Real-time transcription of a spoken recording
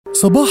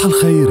صباح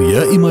الخير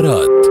يا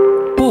إمارات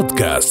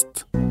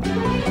بودكاست.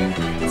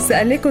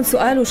 سألناكم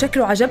سؤال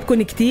وشكله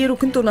عجبكم كتير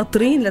وكنتوا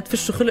ناطرين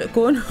لتفشوا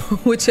خلقكم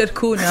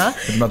وتشاركونا.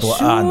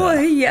 شو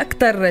هي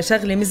أكثر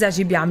شغلة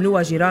مزعجة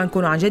بيعملوها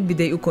جيرانكم وعن جد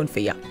بيضايقوكم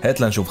فيها؟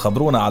 هات لنشوف.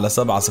 خبرونا على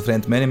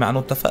 708 مع أنه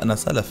اتفقنا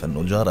سلف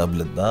أنه الجار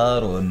قبل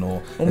الدار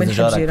وأنه إذا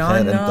جارك خير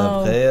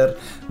أنت بخير،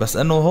 بس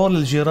أنه هول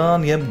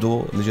الجيران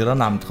يبدو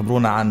الجيران عم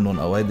تخبرونا عنهم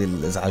أو هيدي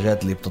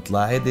الإزعاجات اللي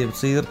بتطلع هيدي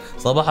بتصير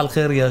صباح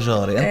الخير يا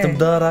جاري أنت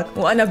بدارك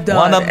وأنا بداري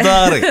وأنا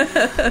بداري.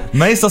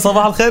 ميسة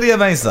صباح الخير يا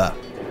ميسة.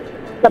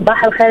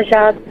 صباح الخير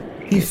جاد،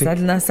 كيفك؟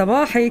 يسعدنا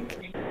صباحك.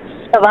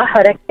 صباح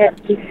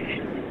وركب.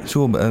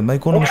 شو ما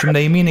يكونوا مش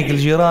منيمينك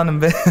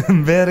الجيران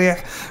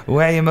امبارح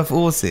وعي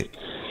مفقوسة؟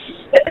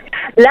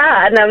 لا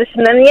أنا مش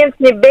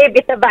منيمتني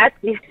البيبي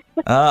تبعتي.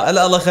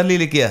 لا الله يخلي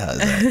لك إياها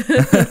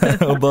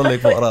وضلك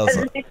فوق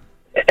راسها.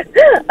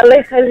 الله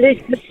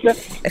يخليك.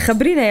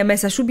 خبرينا يا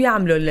ميسة، شو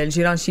بيعملوا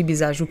الجيران؟ شي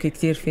بيزعجوك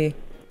كتير فيه؟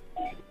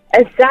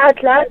 الساعة 3-4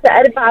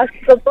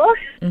 الصبح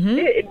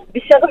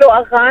بيشغلوا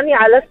أغاني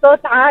على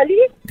صوت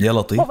عالي. يا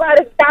لطيف. ما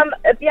بعرف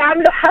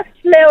بيعملوا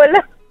حفلة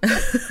ولا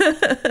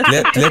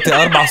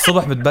 3-4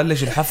 الصبح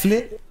بتبلش الحفلة؟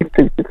 ايه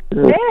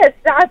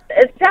الساعة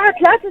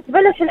 3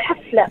 تبلش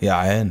الحفلة. يا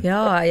عين.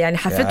 يعني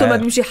حفلته ما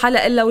بيمشي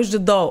حلقة إلا وجد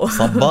الضوء.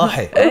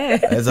 صباحي.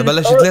 إذا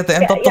بلش 3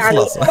 إمتى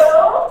بتخلص؟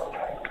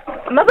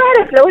 ما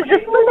بعرف لو وجد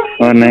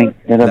الصبح.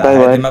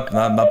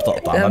 ما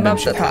بتقطع. ما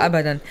بتقطع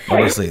أبدا.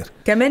 ما بصير.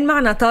 كمان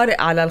معنا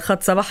طارق على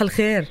الخط. صباح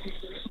الخير.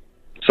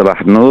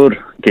 صباح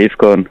النور،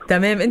 كيفكن؟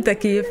 تمام، أنت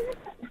كيف؟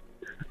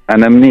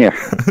 أنا منيح.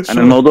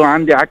 أنا الموضوع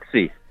عندي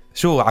عكسي.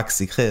 شو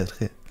عكسي؟ خير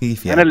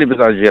كيف يعني؟ أنا اللي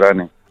بزعج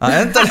جيراني.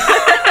 أنت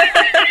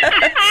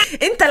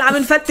انت اللي عم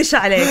نفتش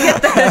عليك.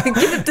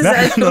 كيف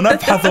بتزعج؟ نحن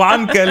نبحث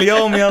عنك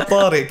اليوم يا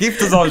طارق. كيف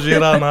تزعج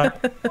جيرانك؟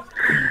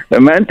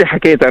 ما انت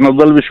حكيت انا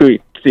بضل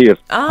بشوي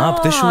كثير.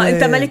 بتشوي.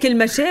 انت ملك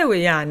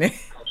المشاوي يعني.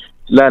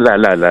 لا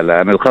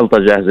انا الخلطة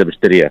جاهزة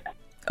بشتريها.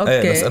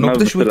 اوكي. بس انه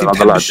بتشوي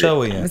بتحب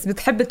الشوي يعني. بس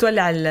بتحب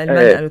تولع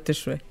المنقل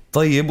وتشوي.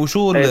 طيب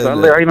وشو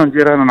الله يعينهم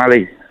جيرانهم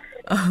علي.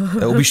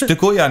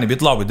 وبيشتكوا يعني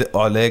بيطلعوا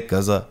بيدقوا عليك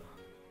كذا؟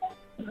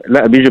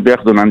 لا بيجوا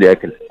بياخذوا عندي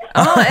اكل.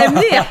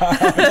 منيح.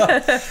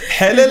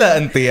 حللة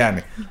انت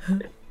يعني.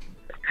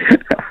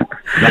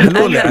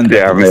 محلولة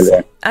عندي اعمل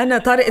يعني. انا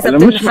طارق اذا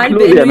بتنحل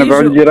بي انا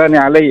بعد جيراني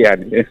علي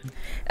يعني.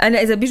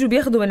 انا اذا بيجوا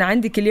بياخذوا من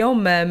عندي كل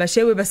يوم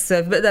مشاوي بس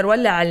بقدر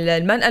ولع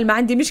المنقل، ما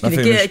عندي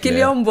مشكله. كل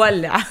يوم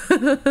بولع.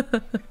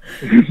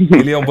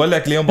 كل يوم بولع،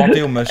 كل يوم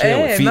بعطيهم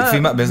مشاوي. في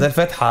ما زال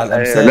فاتحه على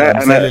الامثال.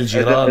 امثال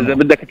الجيران اذا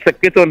بدك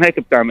تسكتهم هيك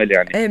بتعمل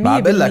يعني. ما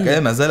بقول لك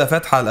ما زال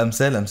فاتحه على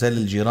الامثال. امثال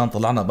الجيران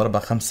طلعنا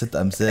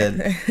ب4-5-6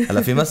 امثال.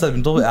 هلا في مثل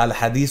بينطبق على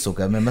حديثه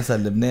كمان، مثل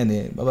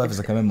لبناني ما بعرف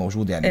اذا كمان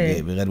موجود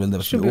يعني بغير بلده،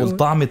 بس بيقول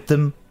طعم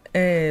التم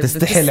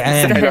تستحي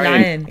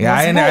العين. يا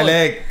عيني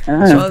عليك.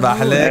 شفت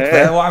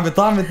بحلك وعم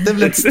بطعم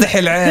التبلة تستحي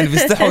العين.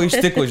 بيستحوا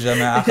يشتكوا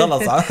الجماعة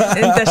خلص.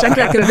 انت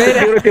شكلك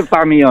امبارح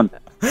طعميون.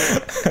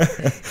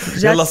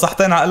 يلا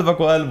صحتين على قلبك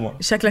وقلبه.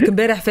 شكلك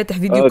امبارح فاتح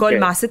فيديو كول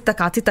مع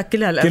ستك، عطيتك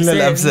كل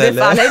الامثال.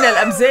 دفع علينا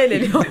الامثال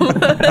اليوم.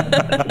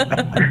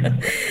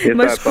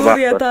 مشكور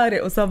يا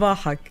طارق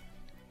وصباحك.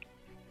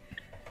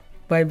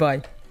 باي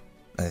باي.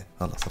 ايه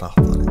خلص راح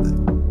طارق.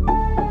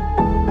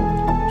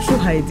 شو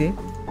هيدي؟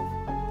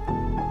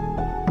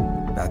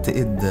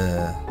 اعتقد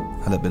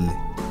هلا باللي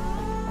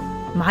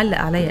معلق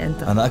علي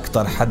انت. انا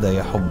اكتر حدا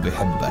يحب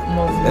يحبك.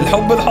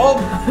 الحب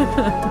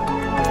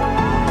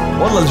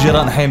والله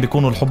الجيران احيانا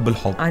بيكونوا الحب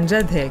عن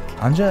جد هيك،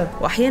 عن جد،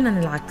 واحيانا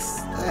العكس.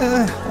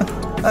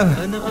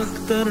 انا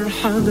اكتر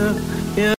حدا